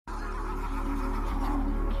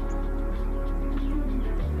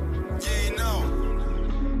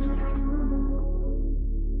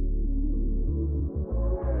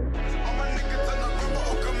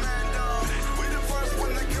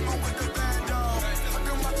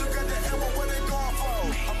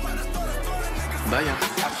Bye hein.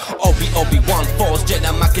 Obi-Wan, Force,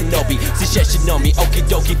 Jedi, my Kenobi. She said she know me, okie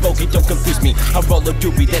dokie, bogey, don't confuse me. I roll a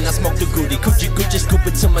doobie, then I smoke the goodie. Coochie, scoop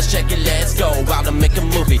it to my shaky, let's go out and make a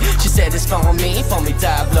movie. She said it's for me,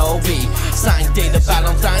 Tableau B. 5 days de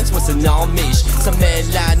Valentine's, moi c'est Normiche. Ça met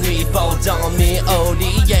la nuit, faut dormir au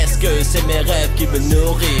lit. Yes, que c'est mes rêves qui me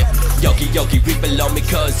nourrir. Yogi, we below me,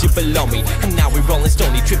 cause you below me. And now we rollin'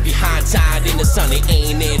 stony, trippy, high tide in the sunny.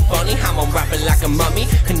 Ain't it funny how I'm rapping like a mummy?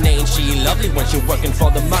 And ain't she lovely when she working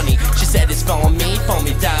for the money? She said it's for me,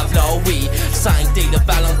 Tableau B. 5 days de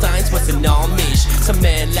Valentine's, moi c'est Normiche. Ça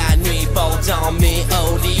met la nuit, faut dormir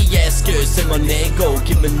au lit. Yes, que c'est mon ego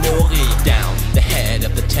qui me nourrit. Down the head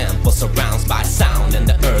of the temple surrounds by sound, and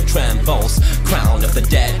the earth trembles. Crown of the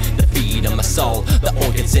dead, the feet of my soul, the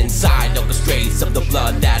organs inside of the straits of the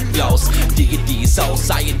blood that flows. Deity,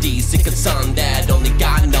 Solciety, secret son that only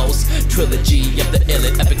God knows. Trilogy of the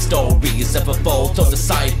illit, epic stories of a fold of the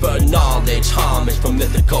cipher knowledge, homage from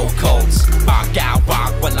mythical codes. Rock out,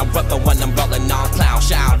 rock when I'm rapping, when I'm rolling on cloud.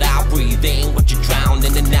 Shout out, breathing, what you drown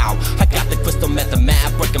in and out. I got the crystal method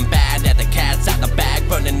map, working bad at the cats out the bag,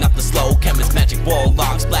 burning up the slow chemist, magic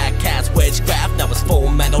warlocks, black cats, witchcraft. Now it's full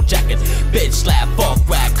metal jacket, bitch slap, fuck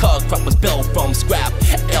rap, cause crap was built from scrap.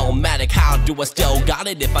 Illmatic, how do I still got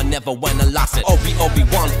it if I never went and lost it?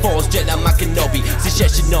 Obi-Wan, Force, Jedi, my Kenobi. She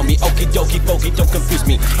said she know me, okie dokie, bogey, don't confuse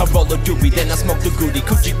me. I roll a doobie, then I smoke the goodie.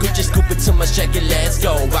 Coochie, scoop it to my shaky, let's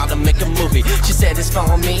go out and make a movie. She said it's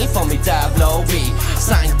for me, Tableau B.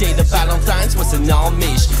 5 days de Valentine's, moi c'est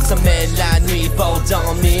Normiche. Ça met la nuit, faut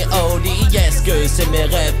dormir au lit. Yes, que c'est mes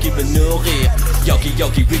rêves qui me nourrir.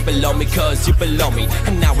 Yogi, we below me, cause you below me.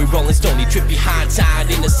 And now we rollin' stony, trippy, high tide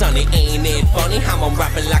in the sunny. Ain't it funny how I'm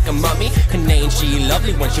rapping like a mummy? And ain't she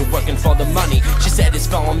lovely when she working for the money? She said it's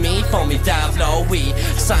for me, Tableau B.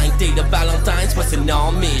 5 days de Valentine's, moi c'est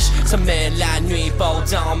Normiche. Ça met la nuit, faut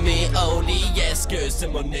dormir au lit. Yes, que c'est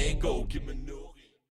mon ego qui me